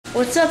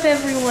What's up,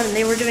 everyone?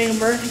 They were doing a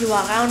emergency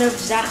walk. I don't know if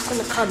Zach's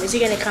gonna come. Is he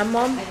gonna come,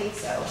 Mom? I think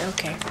so.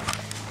 Okay.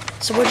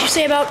 So what'd you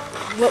say about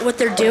what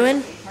they're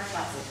doing?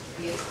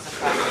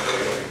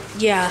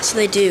 Yeah, so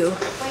they do.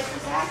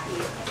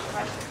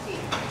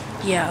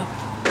 Yeah.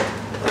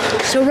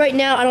 So right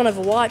now, I don't have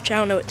a watch. I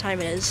don't know what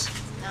time it is.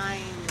 9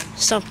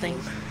 something.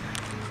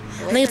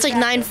 I think it's like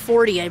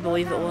 9:40, I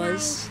believe it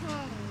was.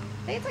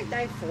 I think it's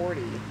like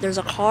 9:40. There's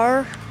a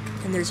car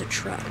and there's a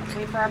truck.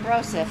 Wait for our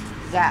bro, Sif.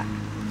 Zach.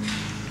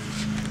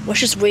 Let's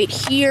just wait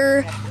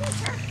here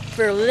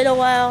for a little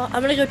while.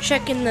 I'm gonna go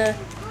check in the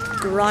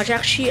garage.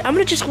 Actually, I'm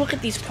gonna just look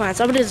at these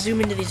plants. I'm gonna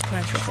zoom into these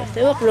plants real quick.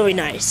 They look really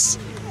nice.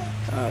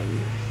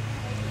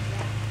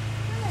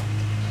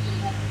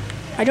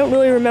 I don't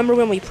really remember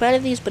when we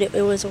planted these, but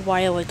it was a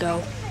while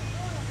ago.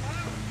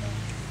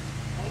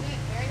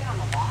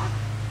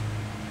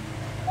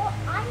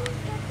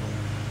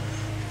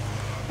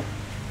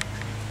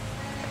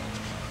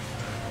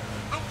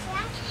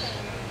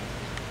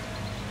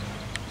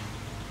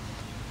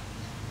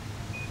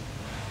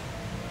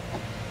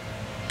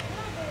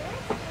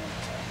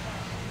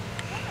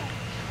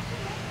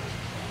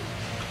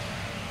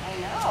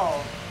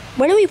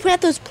 When do we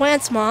plant those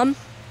plants, Mom?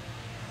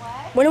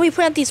 What? When do we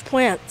plant these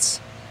plants?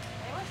 They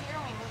were here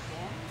when we moved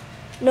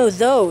in. No,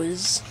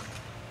 those.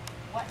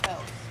 What those?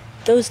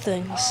 Those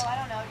things. Oh, I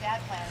don't know.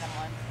 Dad planted them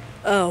once.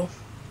 Oh.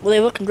 Well, they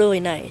look really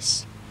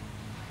nice.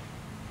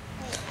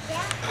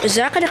 Is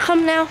that gonna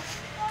come now? No, I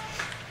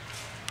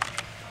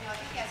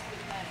think he has to be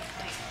planted.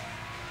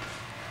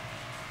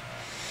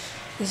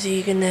 Wait. Is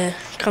he gonna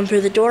come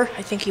through the door?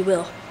 I think he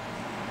will.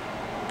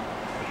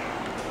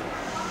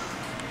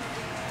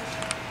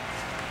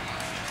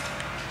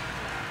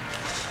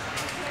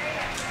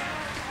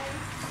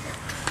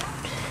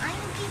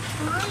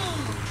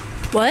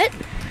 What?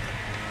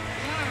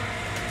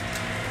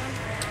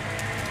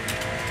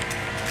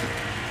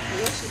 I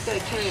guess she's gonna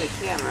carry the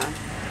camera.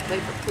 Wait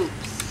for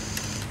poops.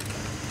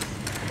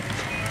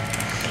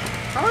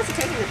 How long is it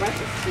taking to brush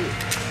his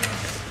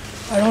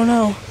teeth? I don't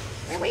know.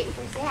 We're waiting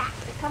for Zach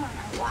to come on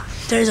our walk.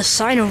 There's a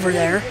sign over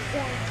there.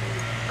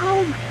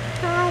 Oh my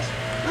gosh.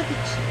 Look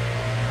at you.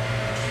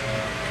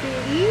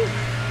 Cutie.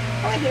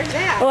 Oh, I hear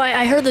Zach. Oh,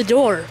 I heard the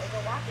door.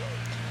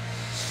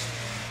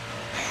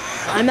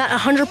 I'm at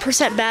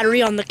 100%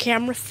 battery on the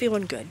camera,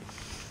 feeling good.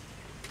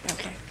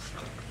 Okay.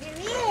 Here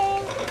he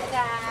is,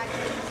 Zach.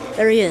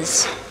 There he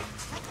is.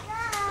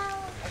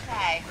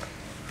 Okay.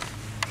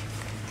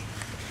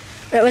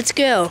 Right, let's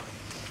go.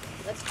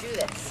 Let's do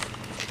this.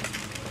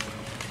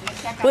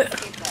 Let's check out What, the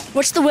pizza.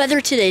 what's the weather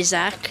today,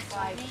 Zach?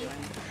 Flies doing.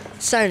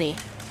 Sunny.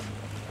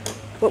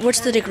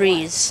 What's the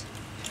degrees?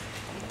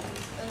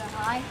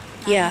 High?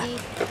 Yeah.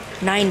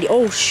 90.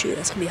 Oh, shoot,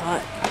 that's gonna be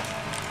hot.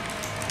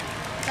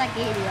 It's like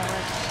 80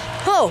 already.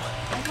 Oh,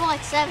 It's more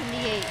like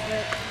 78, but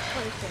it's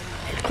close to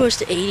it's close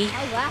to 80. My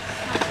wax is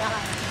not dying. I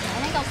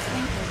think I'll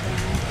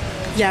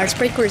sprinkle them. Yeah, our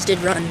sprinklers did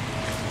run.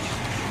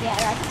 Yeah,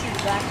 I can see the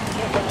back and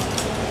get that.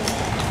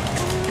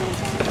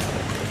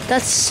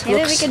 That's Maybe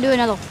we looks, could do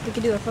another. We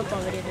could do a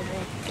football video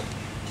today.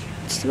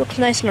 it looks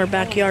nice in our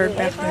backyard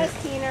back Wait for there. us,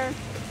 Keener.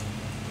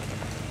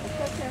 Let's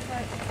go to our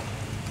front.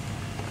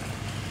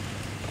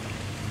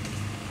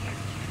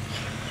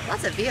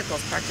 Lots of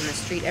vehicles parked in the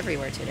street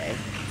everywhere today.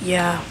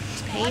 Yeah.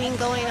 There's painting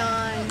going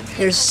on.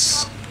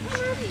 There's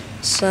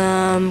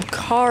some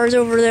cars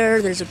over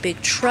there. There's a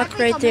big truck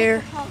right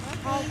there.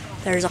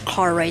 There's a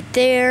car right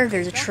there.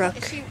 There's a truck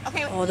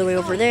all the way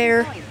over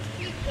there. Okay,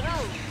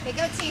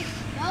 go, T.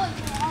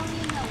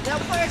 No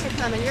cars are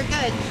coming. You're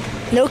good.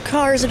 No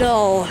cars at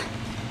all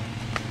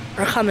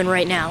are coming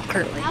right now,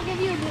 currently. I'll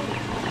give you a video.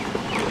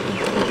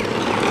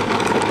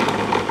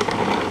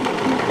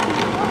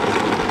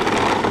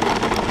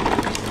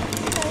 We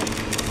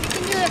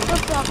can do a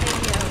football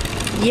video.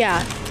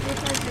 Yeah,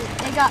 Because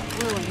they got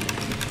ruined.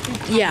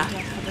 yeah.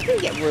 You can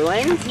get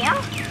ruined. Yeah?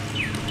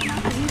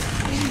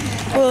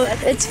 Well,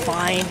 it's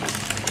fine.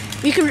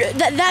 We could.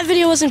 That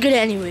video wasn't good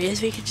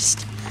anyways. We could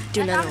just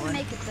do another to one.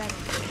 make it better.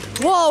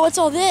 Whoa, what's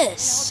all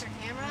this?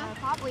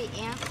 Probably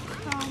ants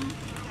come.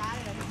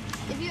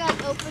 If you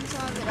like open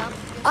some of it up.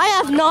 I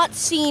have not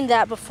seen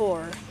that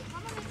before.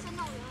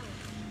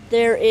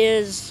 There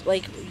is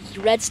like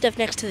red stuff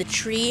next to the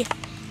tree.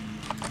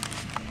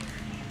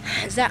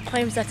 Zach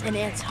claims that's an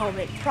ant's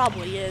helmet.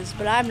 Probably is,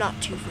 but I'm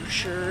not too for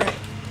sure. So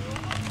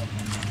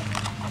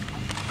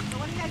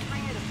what do you guys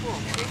bring to the pool?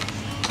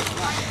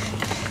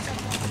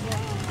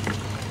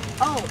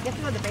 Oh, you have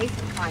to go to the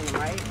basement and find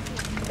them, right?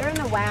 They're in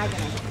the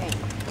wagon, I think.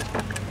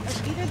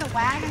 It's either the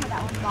wagon or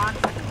that one box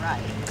on the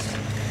right.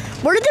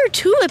 Where did their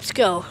tulips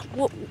go?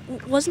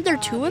 Wasn't there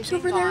tulips They've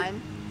over been there?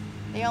 gone.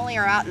 They only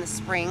are out in the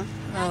spring.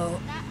 Oh,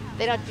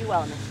 They don't do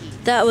well in the heat.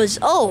 that was.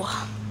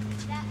 Oh,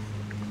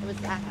 It was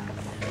that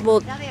house. well,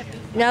 Now they have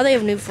now they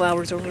have new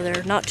flowers over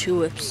there, not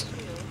tulips.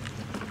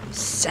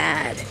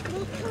 Sad.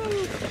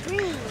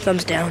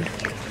 Thumbs down.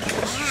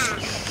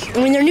 I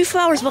mean, their new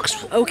flowers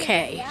looks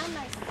okay.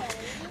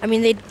 I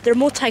mean, they're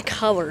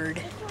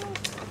multicolored.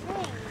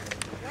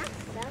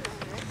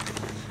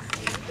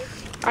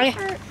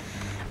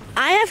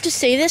 I have to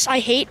say this, I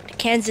hate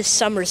Kansas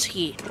summer's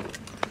heat.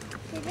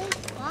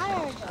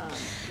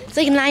 It's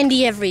like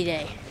 90 every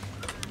day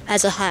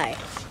as a high.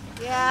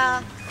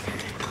 Yeah.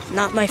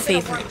 Not my It's been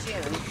a favorite.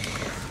 warm June.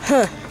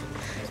 Huh.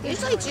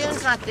 Usually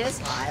June's not this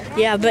hot.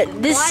 Yeah, but Why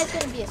this, is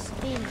gonna be a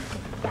steam?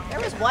 There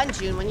was one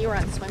June when you were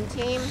on the swim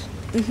team,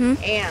 mm-hmm.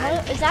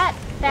 and Is that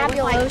it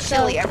was like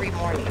chilly Fabuloso? every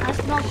morning. I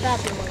smell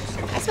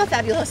Fabuloso. I smell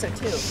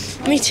Fabuloso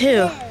too. Me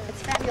too.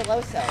 It's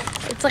Fabuloso.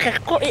 It's like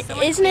Someone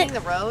isn't it cleaning the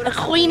road a or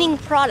something? cleaning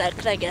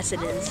product, I guess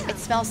it is. It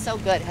smells so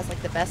good. It has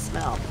like the best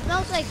smell. It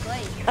smells like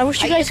glaze. I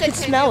wish you I guys use could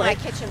to smell do my it.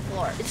 kitchen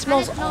floor. It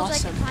smells And it smells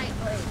awesome. like a tight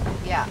glaze.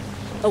 Yeah.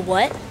 A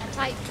what? A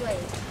tight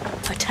glaze.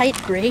 A tight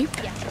grape?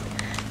 Yeah.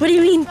 What do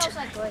you mean? It smells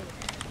like glaze.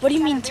 What do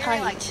you mean Got a very,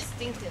 like, tight?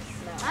 distinctive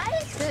smell.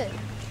 That is good.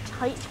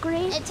 Tight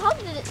grape? It's hard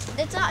to,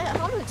 it's not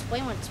hard to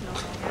explain what it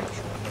smells like actually.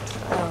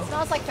 It Oh.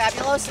 smells like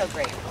Fabuloso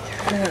grape.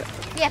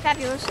 Yeah,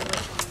 Fabuloso.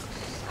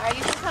 All right,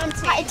 you can come to.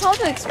 It's hard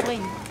to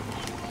explain.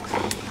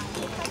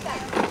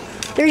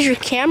 There's your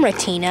camera,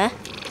 Tina.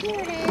 Here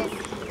it is.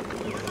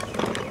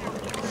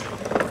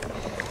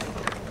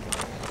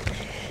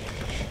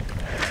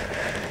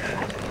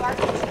 You are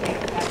kitchen grape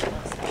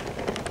Fabuloso.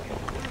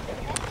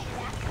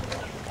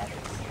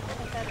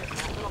 That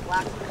little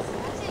black one.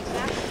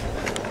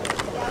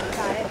 Yeah, we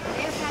got it.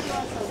 They have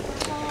Fabuloso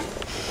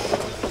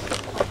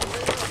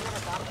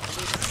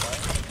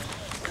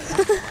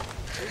purple.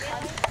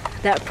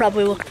 That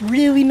probably looked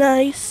really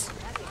nice.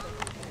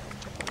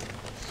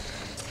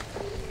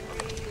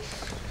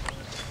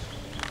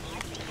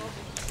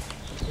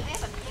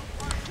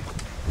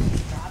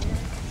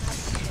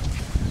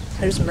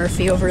 There's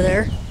Murphy over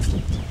there.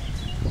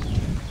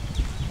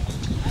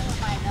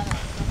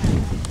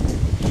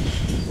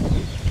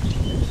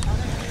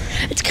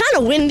 It's kind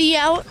of windy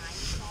out.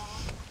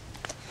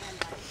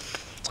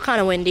 It's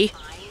kind of windy.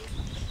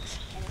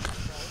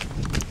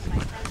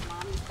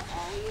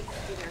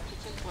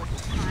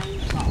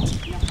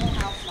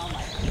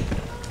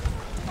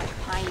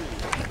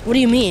 What do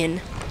you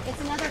mean?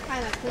 It's another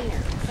kind of cleaner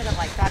instead of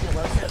like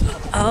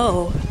Fabuloso.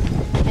 Oh.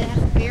 And it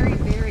has a very,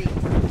 very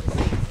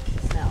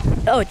distinct smell.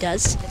 Oh, it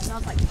does. It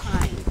smells like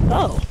pine.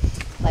 Oh.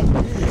 Like,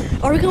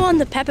 Are we going on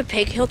the Peppa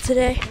Pig Hill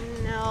today?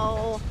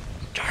 no.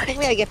 I Darn think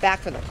we it. gotta get back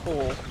for the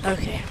pool.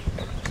 Okay.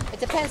 It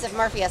depends if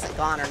Murphy hasn't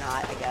gone or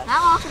not, I guess.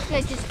 How often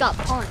I just got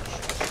punched?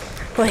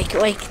 Like,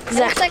 It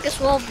Zach, looks like a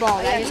swole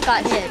ball that just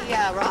got hit.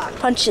 Yeah, rock.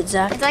 punch it,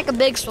 Zach. It's like a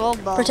big swole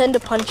ball. Pretend to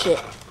punch it.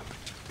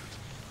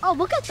 Oh,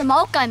 look at the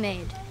milk I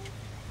made.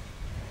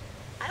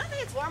 I don't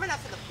think it's warm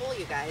enough for the pool,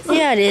 you guys.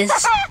 Yeah, it is.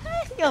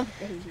 Well,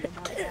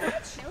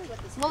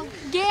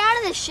 get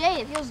out of the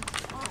shade. It feels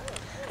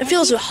It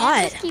feels It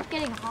hot just keep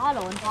getting hotter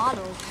and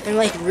hotter. and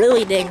like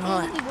really dang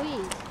hot. 80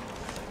 degrees.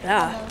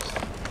 Yeah, Almost.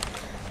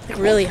 like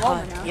really It's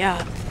warmer hot. now.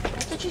 Yeah.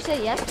 That's what you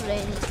said yesterday,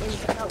 and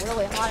it got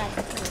really hot at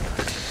the pool.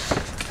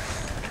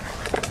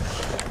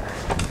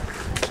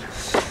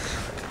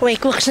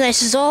 Wake looks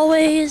nice as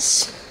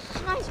always. It's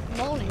a nice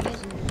morning, isn't it? It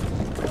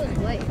feels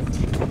great.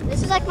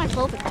 This is like my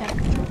perfect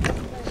temperature.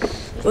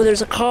 Oh,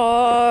 there's a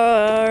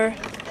car.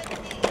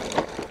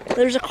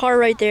 There's a car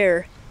right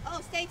there. Oh,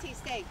 stay, T,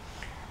 stay.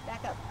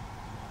 Back up.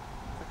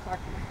 The car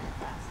coming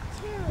fast.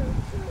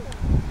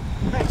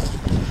 Right.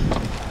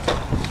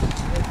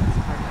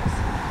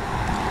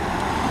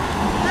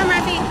 Come,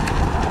 Murphy.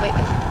 Wait.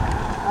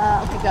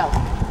 Okay, go.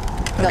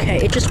 Go. Okay,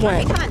 it just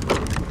Murphy, went. come on.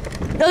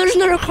 No, there's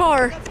another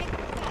car. Go, take it.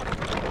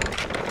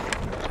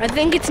 I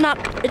think it's not.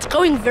 It's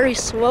going very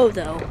slow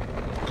though.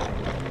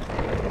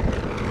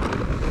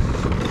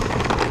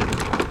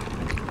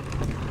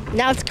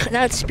 Now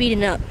it's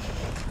speeding up.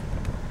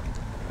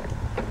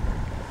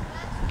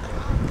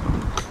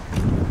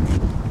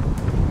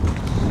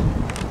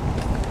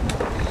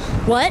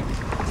 What?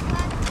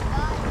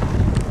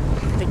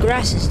 The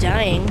grass is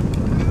dying.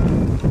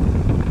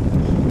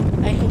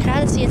 I can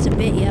kind of see it's a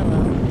bit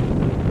yellow.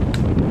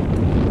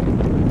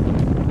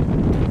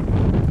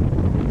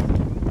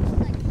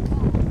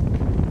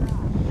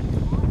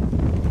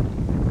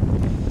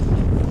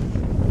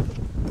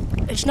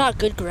 It's not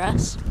good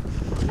grass.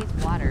 It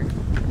needs water.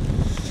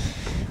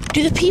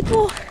 Do the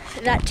people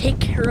that take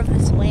care of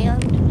this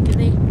land, do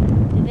they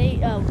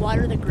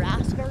water the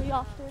grass very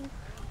often?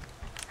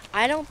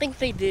 I don't think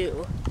they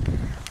do,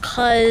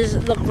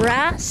 cause the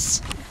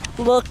grass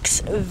looks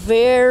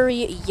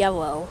very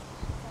yellow,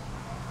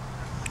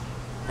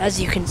 as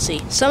you can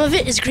see. Some of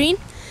it is green.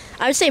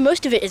 I would say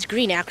most of it is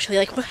green actually.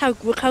 Like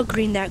look how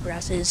green that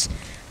grass is.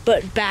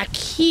 But back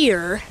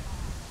here,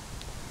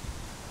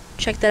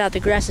 check that out. The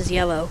grass is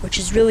yellow, which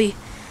is really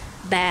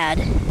bad.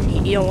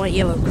 You don't want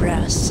yellow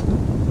grass.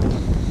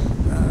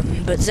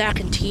 But Zach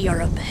and T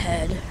are up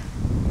ahead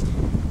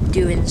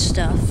doing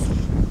stuff.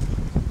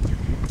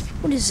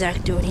 What is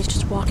Zach doing? He's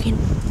just walking.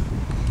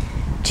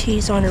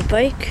 T's on her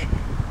bike.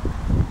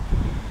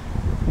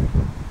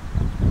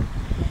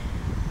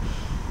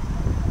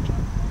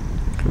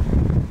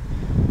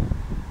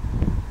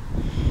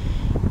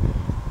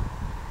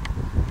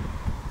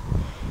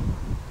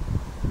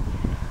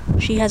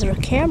 She has her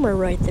camera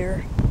right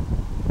there.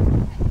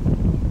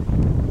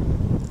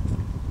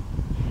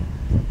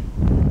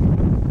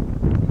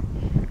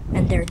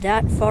 they're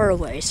that far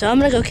away. So I'm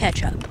gonna go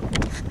catch up.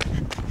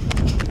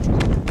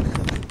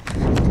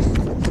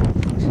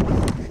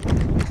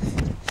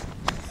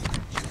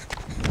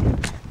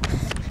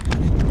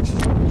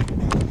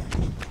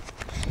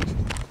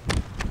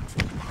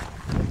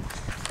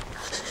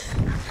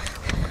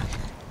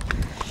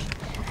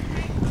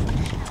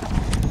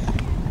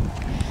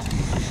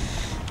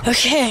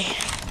 Okay.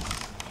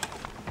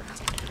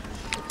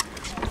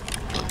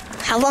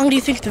 How long do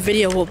you think the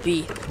video will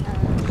be?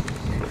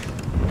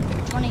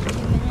 22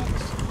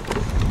 minutes.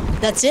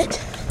 That's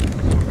it?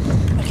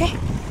 Okay.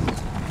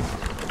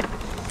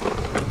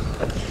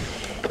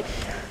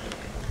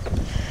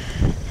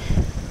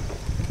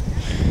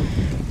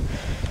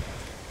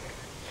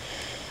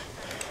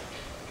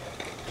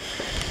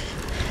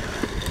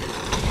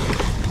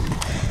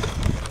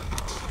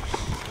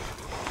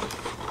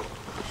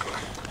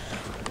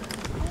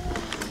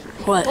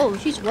 What? Oh,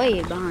 she's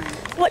way behind.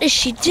 What is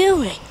she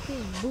doing? She's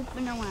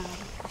booping around.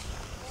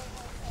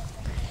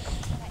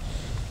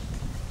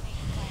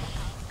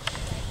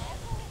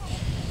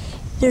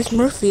 There's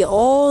Murphy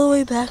all the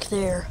way back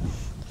there.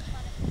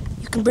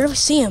 You can barely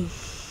see him.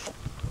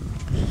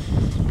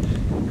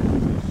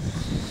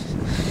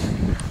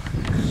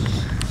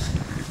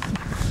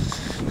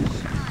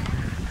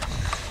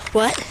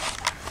 What?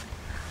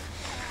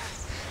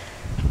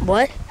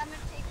 What? I'm gonna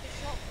take the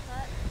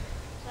shortcut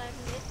so I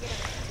can get up to you.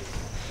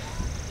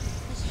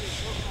 This is a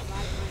shortcut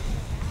right away.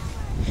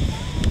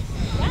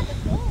 Yeah, the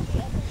goal will be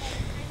open by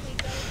the time we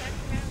go back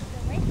around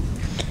the lake.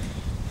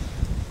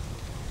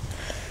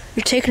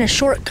 You're taking a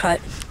shortcut.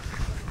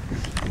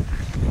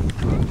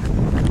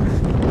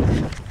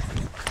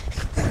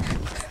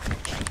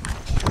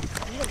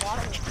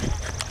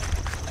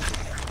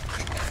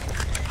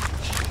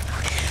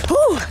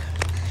 Whew!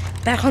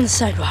 Back on the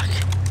sidewalk.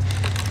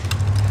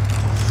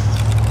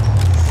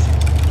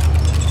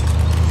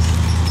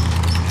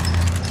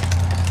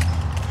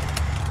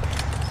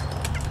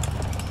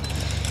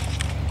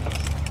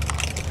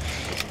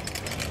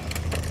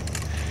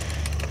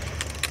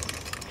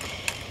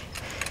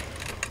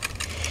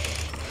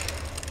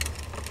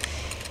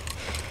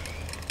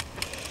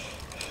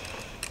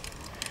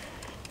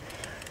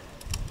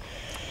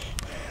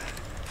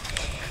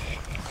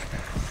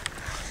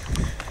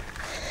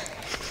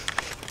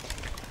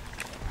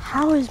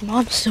 How is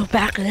Mom still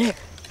back there?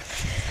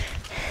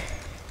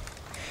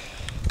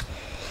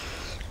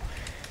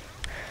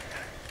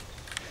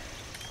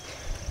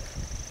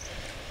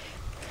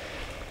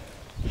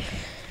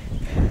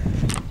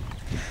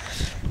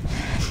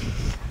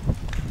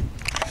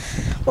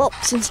 Well,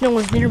 since no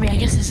one's near me, I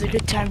guess this is a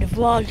good time to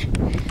vlog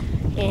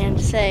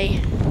and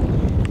say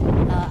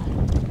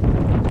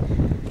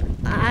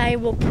I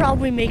will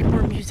probably make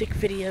more music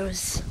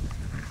videos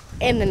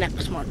in the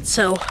next month.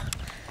 So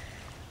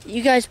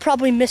you guys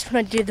probably missed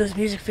when I did those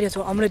music videos,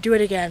 so I'm gonna do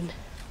it again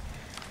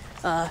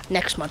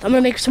next month. I'm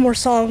gonna make some more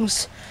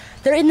songs.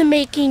 They're in the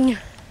making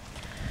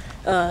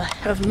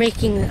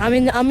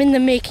I'm in the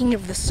making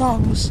of the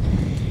songs,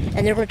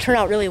 and they're gonna turn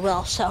out really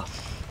well. So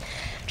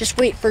just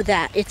wait for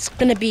that. It's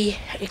gonna be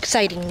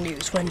exciting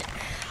news when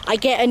I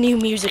get a new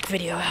music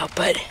video out,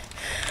 but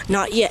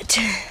not yet.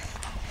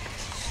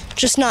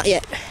 Just not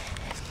yet.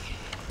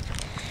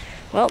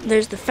 Well,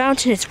 there's the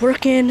fountain. It's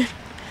working.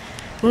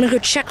 We're gonna go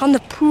check on the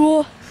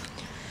pool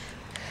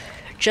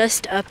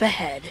just up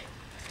ahead.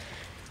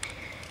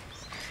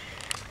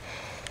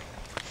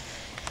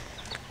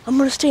 I'm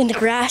gonna stay in the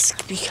grass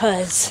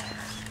because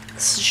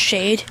this is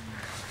shade,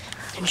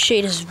 and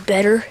shade is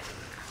better.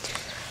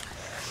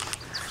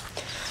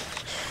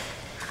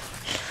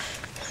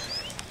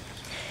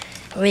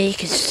 The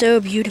lake is so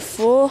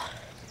beautiful.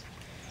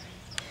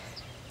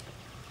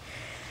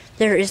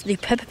 There is the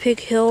Peppa Pig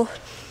Hill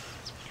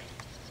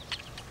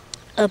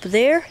up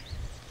there,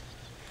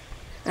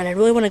 and I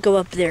really want to go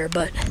up there,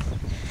 but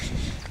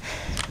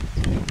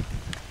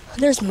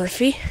there's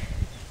Murphy.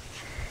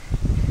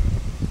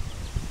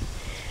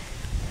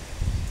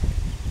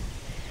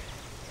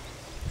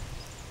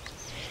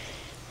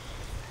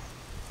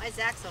 Why is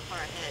Zach so far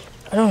ahead?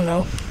 I don't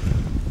know.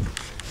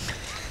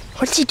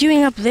 What's he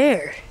doing up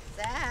there?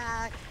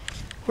 Zach!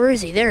 Where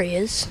is he? There he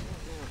is.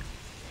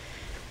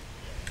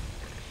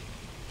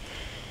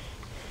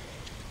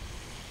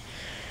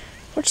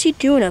 What's he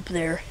doing up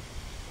there?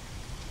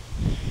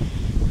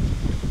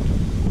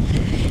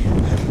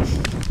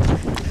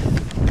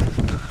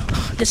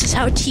 This is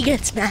how T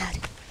gets mad.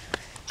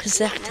 Because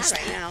Zach Not just...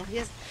 right now. He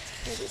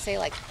doesn't say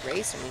like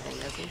race or anything,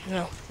 does he?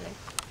 No.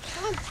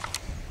 Come on.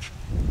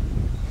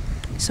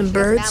 Some His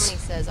birds. family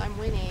says, I'm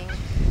winning.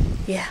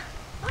 Yeah.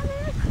 Come on,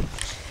 man. Oh,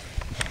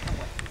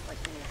 he's like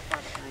getting far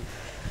behind.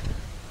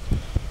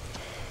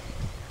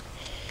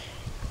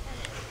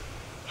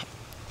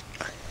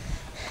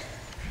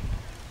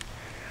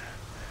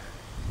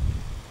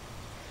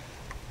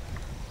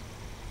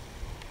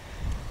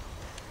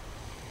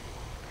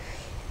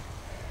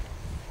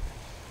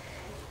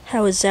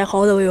 How is Zach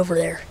all the way over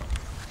there?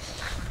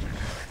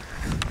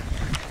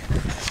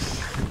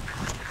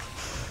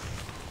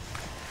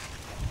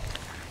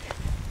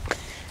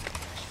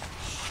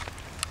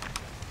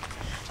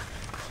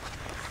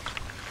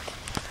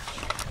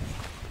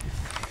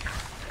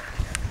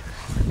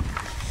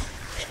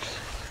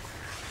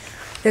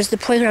 There's the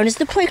playground. Is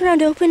the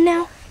playground open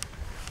now?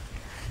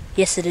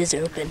 Yes, it is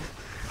open.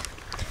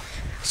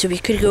 So we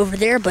could go over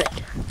there,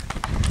 but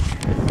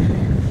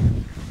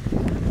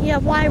yeah,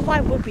 why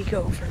would we go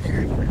over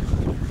there?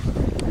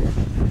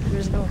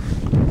 There's no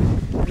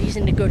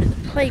reason to go to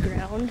the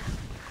playground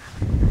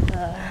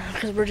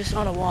because we're just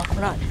on a walk.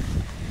 We're not.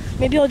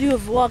 Maybe I'll do a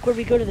vlog where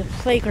we go to the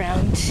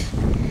playground.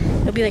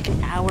 It'll be like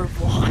an hour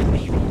vlog,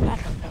 maybe. I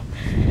don't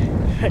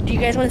know. Do you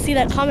guys want to see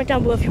that? Comment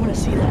down below if you want to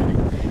see that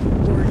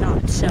or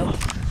not. So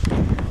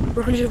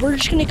we're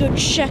just gonna go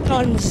check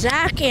on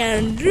Zach,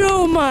 and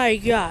oh my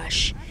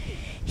gosh,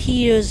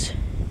 he is.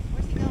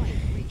 Where's he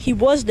going? He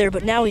was there,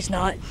 but now he's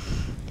not.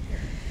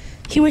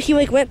 He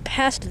like went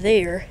past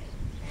there,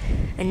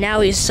 and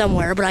now he's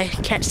somewhere, but I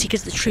can't see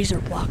because the trees are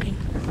blocking.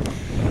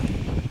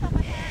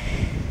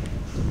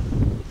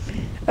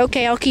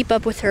 Okay, I'll keep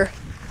up with her.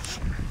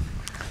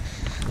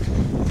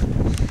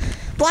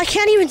 Well, I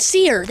can't even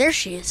see her. There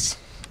she is.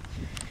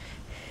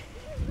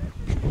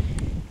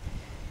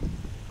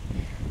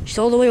 She's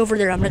all the way over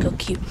there. I'm gonna go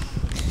cute.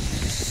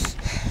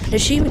 Did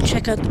she even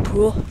check out the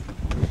pool?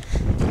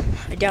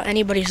 I doubt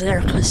anybody's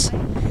there because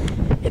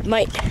it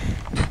might.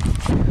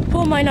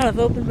 Pool might not have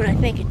opened, but I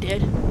think it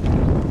did.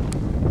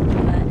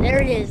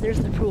 There it is. There's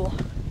the pool.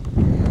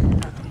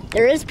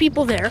 There is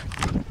people there,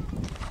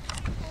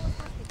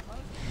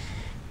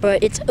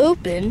 but it's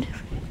open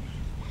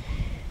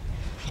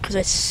because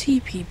I see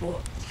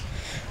people.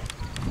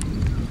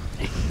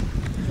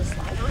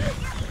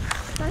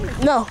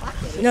 No,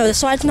 the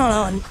slide's not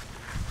on.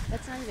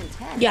 That's not even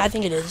 10. Yeah, I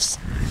think it is.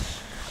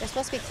 They're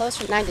supposed to be closed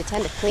from 9 to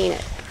 10 to clean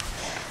it.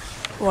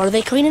 Well, are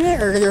they cleaning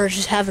it, or they're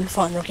just having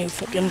fun, looking and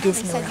They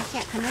goofing said around? you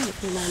can't come in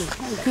between 9 and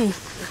 10, but there's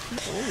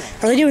people in there.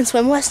 Are they doing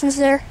swim lessons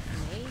there?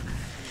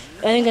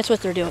 I think that's what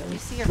they're doing. You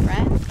see your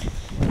friend?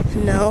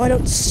 No, I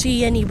don't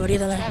see anybody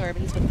that I. Trevor,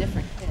 but he's with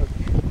different kids.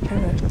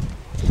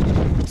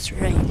 That's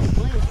right. William's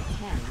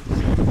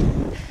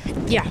with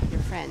 10. Yeah. Your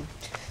friend.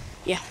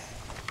 Yeah.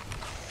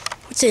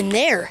 What's in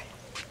there?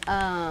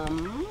 I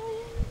don't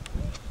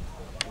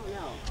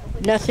know.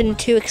 Nothing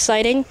too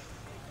exciting.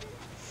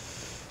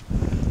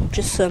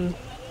 Just some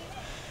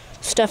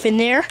stuff in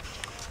there.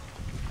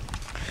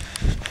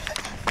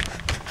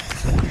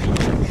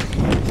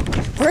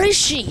 Where is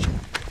she?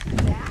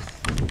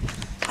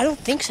 I don't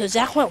think so.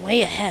 Zach went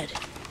way ahead.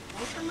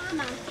 Wait for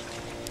Mama.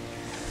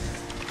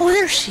 Oh,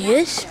 there she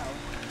is.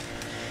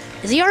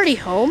 Is he already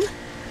home?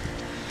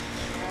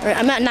 All right,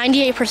 I'm at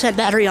 98%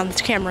 battery on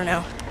this camera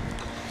now.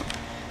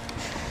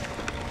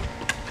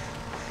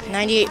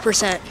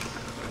 98%.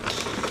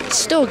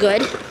 Still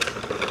good.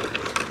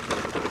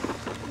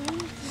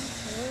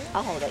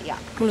 I'll hold it, yeah.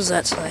 What does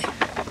that say?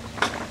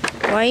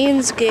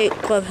 Lions Gate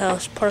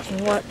Clubhouse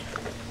parking lot.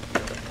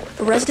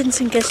 For residents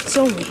and guests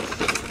only.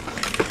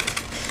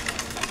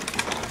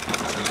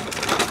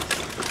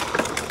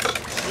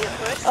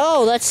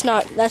 Oh, that's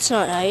not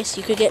nice.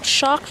 You could get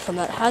shocked from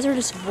that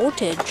hazardous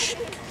voltage.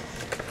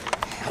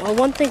 Well,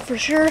 one thing for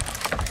sure,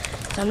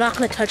 I'm not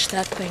gonna touch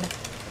that thing.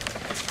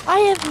 I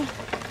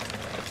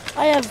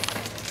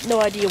have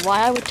no idea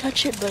why I would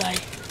touch it, but I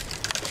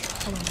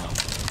don't know.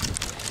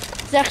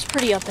 Zach's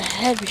pretty up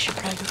ahead. We should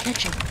probably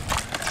catch him.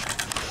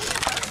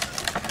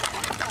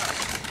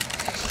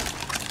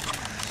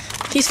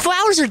 These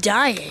flowers are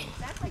dying.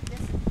 That's like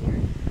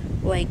disappeared.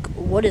 Like,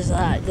 what is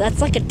that? That's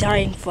like a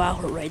dying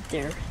flower right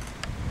there.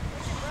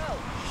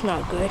 It's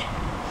not good.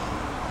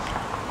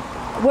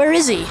 Where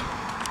is he?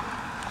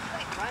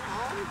 Like, run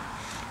home?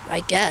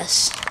 I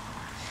guess.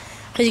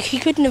 Because he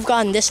couldn't have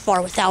gone this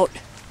far without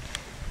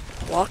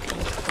walking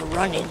or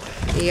running.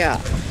 Yeah.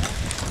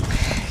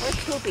 Where's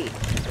Poopy?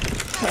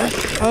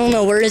 I don't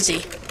know. Where is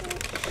he?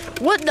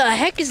 What the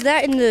heck is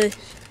that in the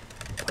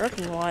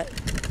parking lot?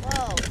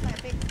 Whoa, it's like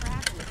a big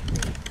crack in the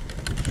street.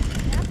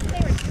 That's what they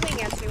were doing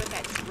yesterday with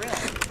that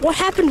drill. What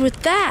happened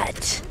with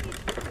that?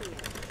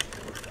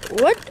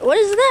 What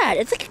is that?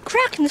 It's like a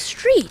crack in the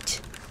street.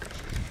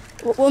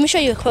 Well, let me show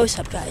you a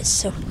close-up, guys.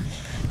 So,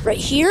 right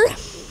here,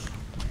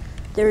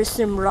 there's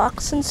some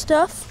rocks and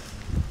stuff.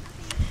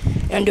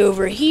 And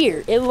over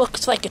here, it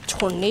looks like a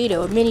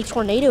tornado. A mini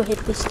tornado hit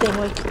this thing.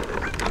 Like,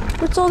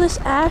 what's all this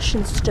ash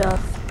and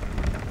stuff?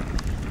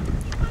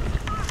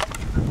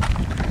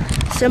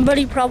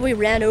 Somebody probably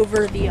ran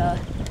over the,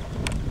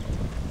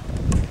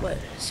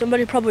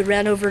 Somebody probably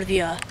ran over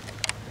the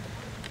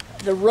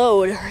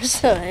road or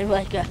something,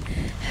 like a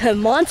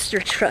monster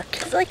truck.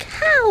 It's like,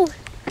 how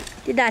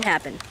did that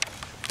happen?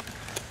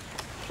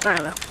 I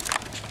don't know.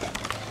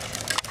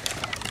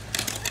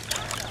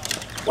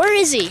 Where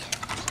is he?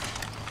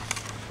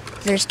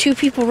 There's two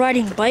people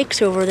riding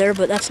bikes over there,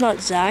 but that's not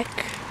Zach.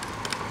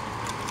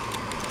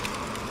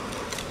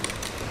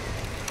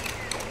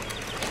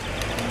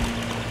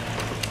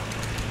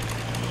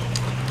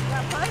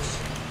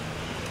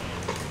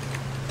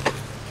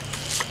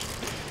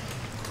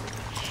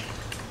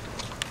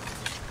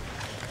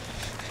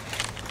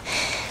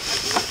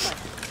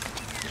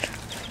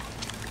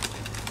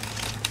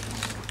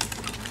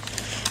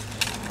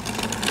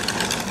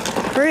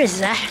 Where is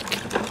Zach?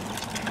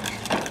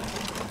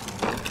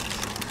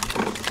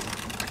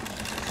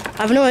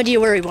 I have no idea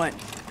where he went.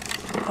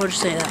 I'll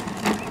just say that.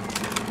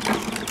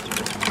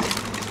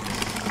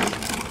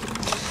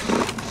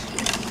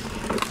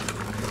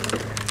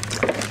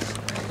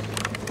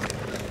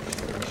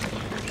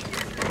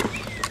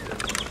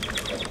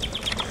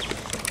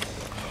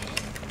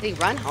 Did he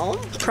run home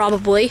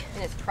Probably.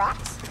 in his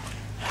Crocs?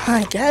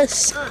 I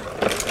guess.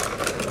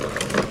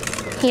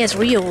 He has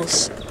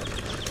wheels.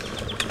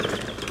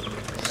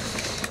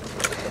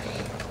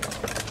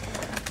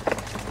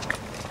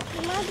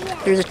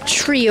 There's a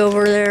tree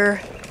over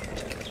there.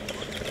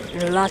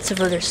 And lots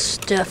of other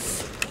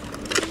stuff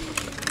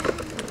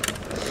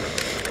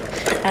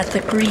at the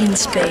green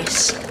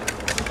space.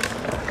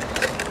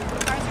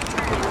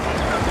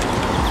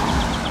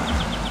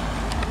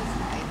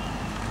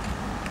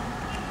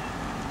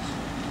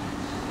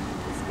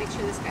 Let's make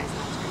sure this guy's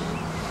not turning.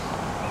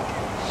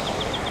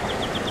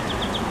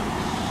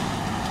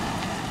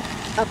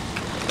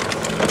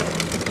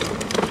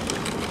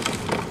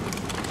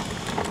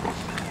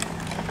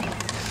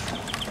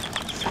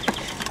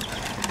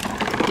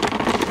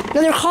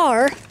 Another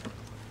car.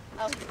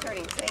 Oh, he's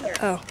turning. Stay here.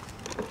 Oh.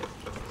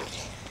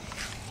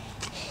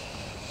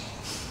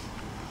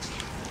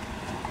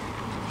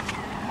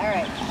 All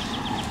right.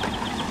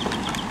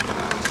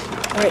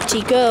 All right,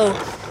 Tico.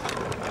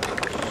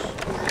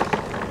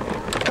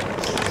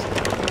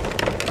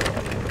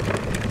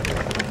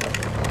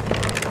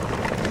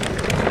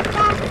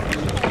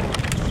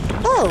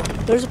 Oh,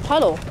 there's a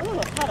puddle. Ooh,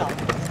 a puddle.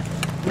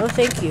 No,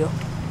 thank you.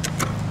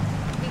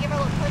 Can you give her a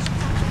little push or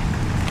something?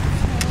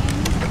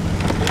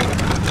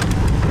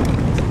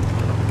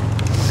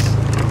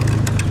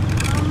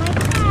 Oh my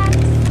God.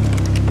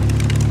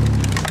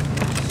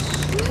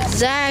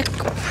 Zach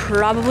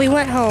probably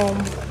went home.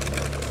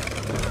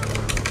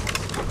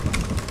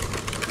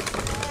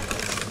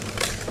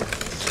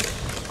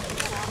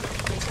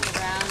 Take him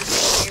around.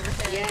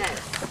 Yes.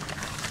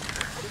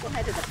 We'll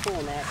head to the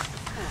pool next.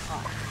 It's kind of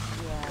hot.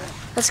 Yeah.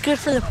 That's good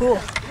for the pool.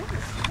 Yeah.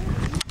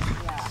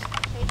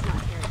 Shade's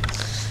not here.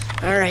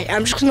 All right,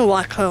 I'm just gonna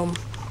walk home.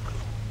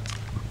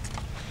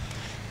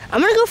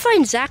 I'm gonna go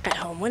find Zach at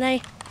home. When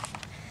I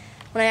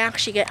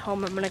actually get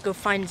home, I'm gonna go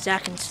find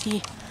Zach and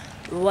see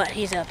what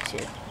he's up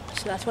to.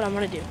 So that's what I'm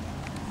gonna do.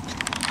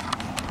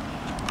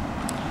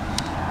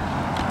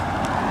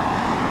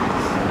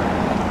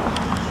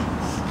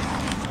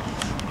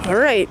 All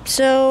right,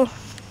 so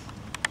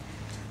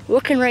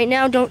looking right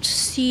now, don't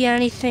see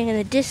anything in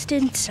the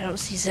distance. I don't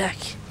see Zach.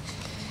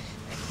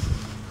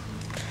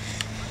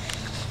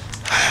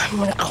 I'm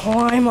gonna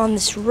climb on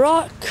this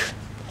rock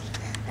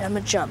and I'm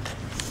gonna jump.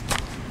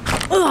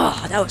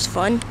 Oh, that was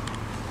fun.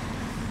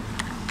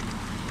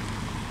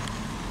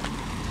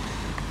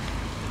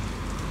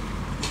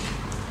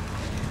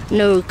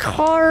 No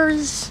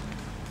cars.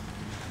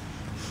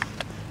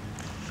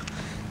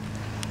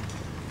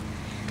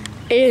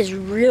 It is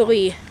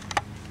really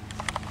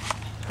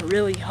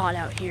hot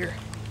out here.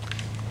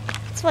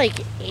 It's like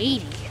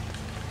 80.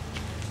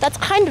 That's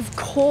kind of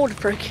cold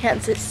for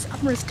Kansas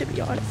summers, to be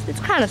honest. It's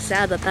kind of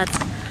sad that that's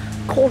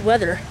cold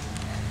weather,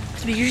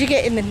 because we usually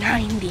get in the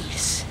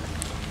 90s.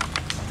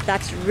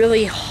 That's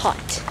really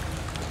hot,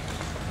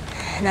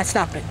 and that's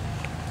not good.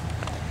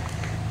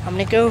 I'm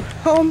gonna go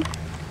home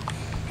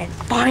and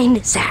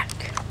find Zach.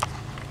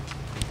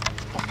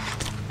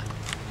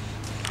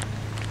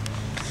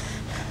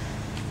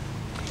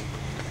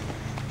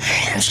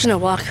 I'm just gonna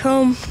walk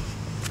home.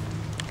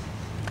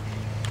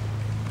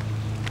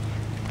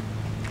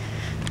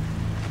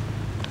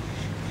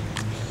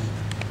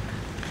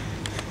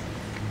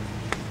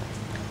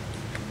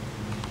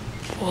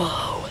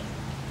 Whoa.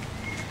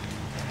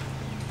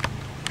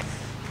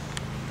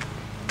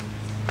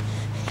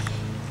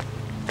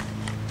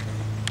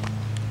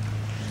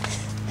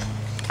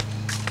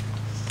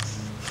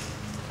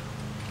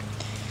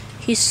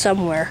 He's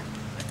somewhere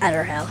at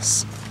our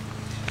house.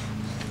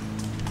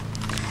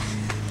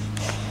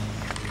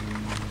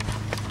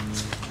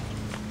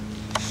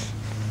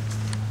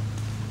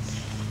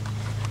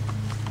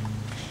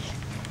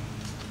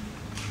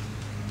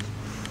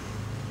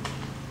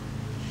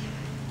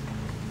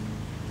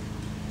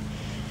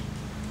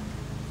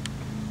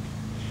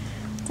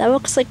 That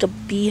looks like a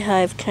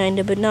beehive, kind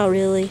of, but not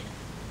really.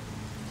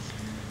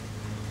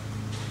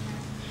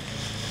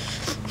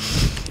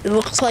 It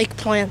looks like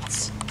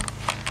plants.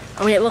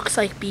 I mean, it looks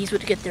like bees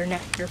would get their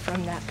nectar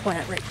from that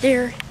plant right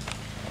there.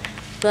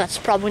 But that's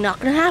probably not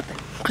going to happen,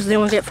 because they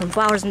only get it from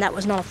flowers, and that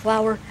was not a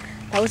flower.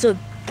 That was a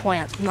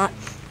plant, not,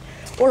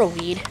 or a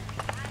weed.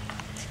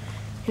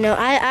 You know,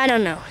 I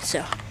don't know,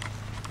 so.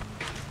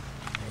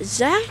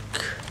 Zach,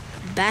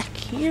 back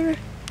here?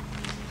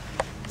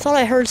 Thought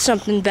I heard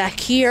something back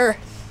here.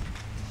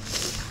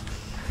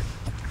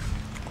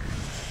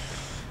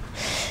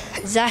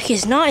 Zach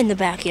is not in the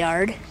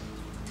backyard.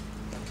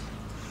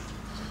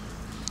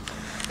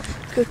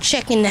 Go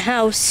check in the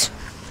house.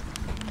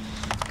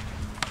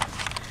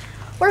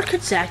 Where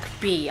could Zach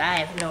be? I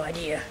have no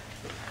idea.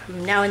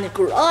 I'm now in the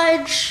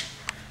garage.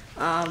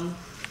 Now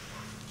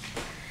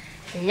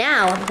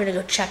I'm gonna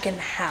go check in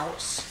the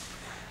house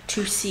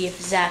to see if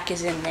Zach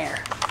is in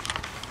there.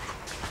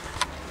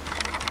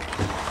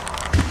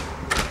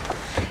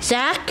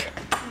 Zach?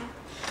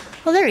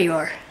 Oh, there you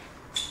are.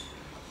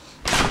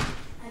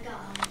 I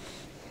got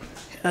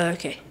him.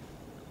 Okay.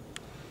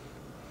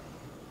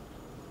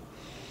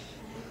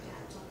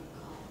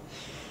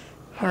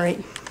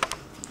 Alright.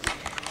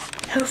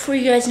 Hopefully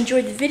you guys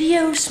enjoyed the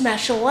video.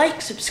 Smash a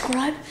like,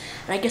 subscribe,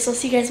 and I guess I'll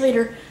see you guys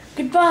later.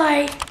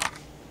 Goodbye!